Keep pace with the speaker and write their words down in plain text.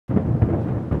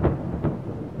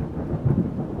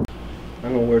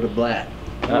I'm gonna wear the black.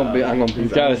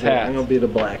 He's got his hat. I'm gonna be the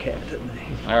black hat today.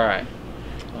 All right.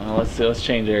 Let's see. Let's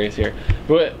change areas here.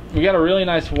 But we got a really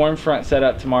nice warm front set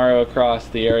up tomorrow across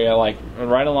the area, like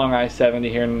right along I-70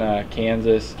 here in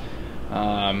Kansas.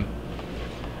 You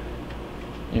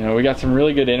know, we got some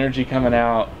really good energy coming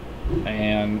out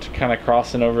and kind of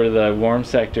crossing over to the warm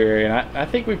sector area. And I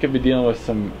think we could be dealing with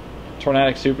some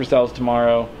tornadic supercells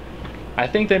tomorrow. I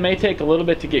think they may take a little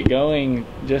bit to get going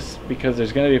just because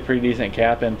there's going to be a pretty decent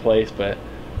cap in place, but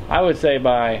I would say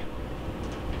by,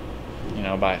 you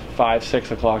know, by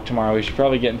 5-6 o'clock tomorrow we should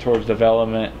probably get towards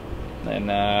development, and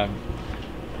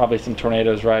probably some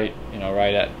tornadoes right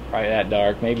at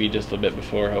dark, maybe just a little bit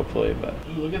before, hopefully. But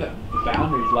ooh, look at that, the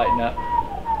boundaries lighting up.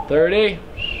 30.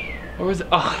 What was it?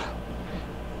 Oh,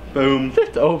 boom.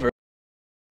 It's over.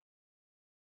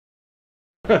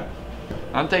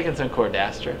 I'm taking some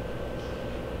Cordastro.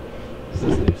 This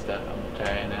is new stuff I'm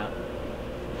trying out.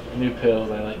 New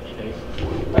pills I like to take.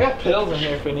 I got pills in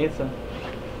here if we need some.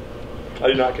 I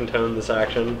do not condone this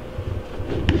action.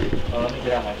 Oh, let me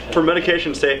get out my pills. For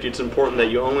medication safety, it's important that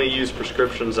you only use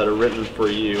prescriptions that are written for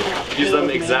you. Use them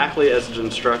exactly as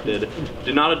instructed.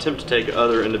 Do not attempt to take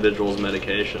other individuals'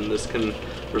 medication. This can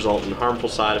result in harmful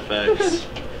side effects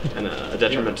and a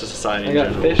detriment to society in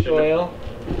general. I got fish oil,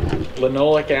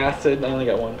 linoleic acid. I only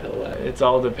got one pill left. It's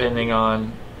all depending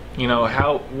on, you know,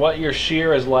 what your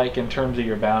shear is like in terms of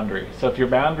your boundary. So if your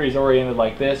boundary is oriented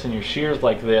like this and your shear is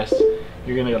like this,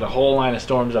 you're going to get a whole line of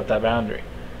storms up that boundary.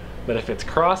 But if it's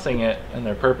crossing it and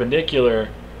they're perpendicular,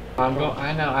 I know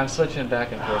I'm switching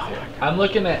back and forth here. I'm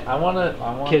looking at, I want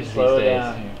to slow it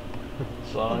down here.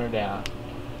 Slowing her down.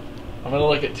 I'm gonna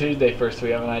look at Tuesday first so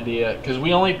we have an idea, because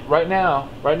we only right now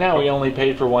we only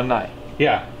paid for one night.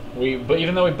 Yeah. But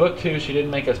even though we booked 2, she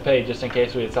didn't make us pay just in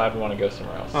case we decide we want to go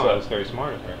somewhere else. Oh, so, that's very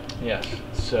smart of her. Yes.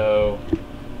 So.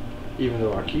 Even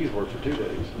though our keys work for 2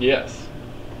 days. Yes.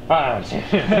 Ah.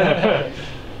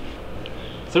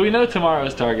 So we know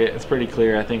tomorrow's target. It's pretty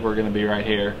clear. I think we're going to be right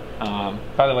here.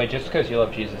 By the way, just because you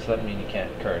love Jesus doesn't mean you can't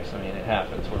curse. I mean, it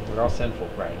happens. We're all sinful,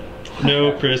 right?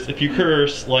 No, Chris. If you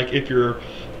curse, like if you're,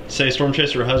 say, storm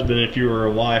chaser husband, if you or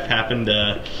a wife happened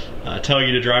to tell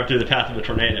you to drive through the path of a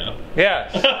tornado.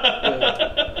 Yes.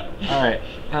 All right.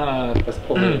 Let's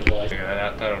pull it.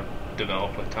 That'll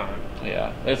develop with time.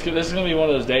 Yeah. This is going to be one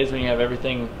of those days when you have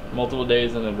everything multiple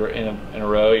days in a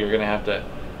row. You're going to have to.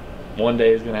 One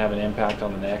day is going to have an impact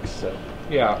on the next. So.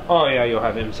 Yeah. Oh yeah, you'll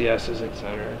have MCSs,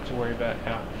 etc. to worry about.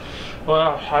 Yeah.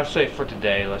 Well, I'd say for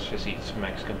today, let's just eat some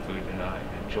Mexican food tonight,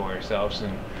 enjoy ourselves,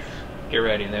 and get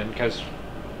ready then, because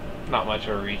not much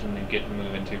of a reason to get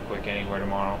moving too quick anywhere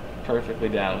tomorrow. Perfectly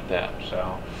down with that.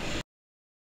 So.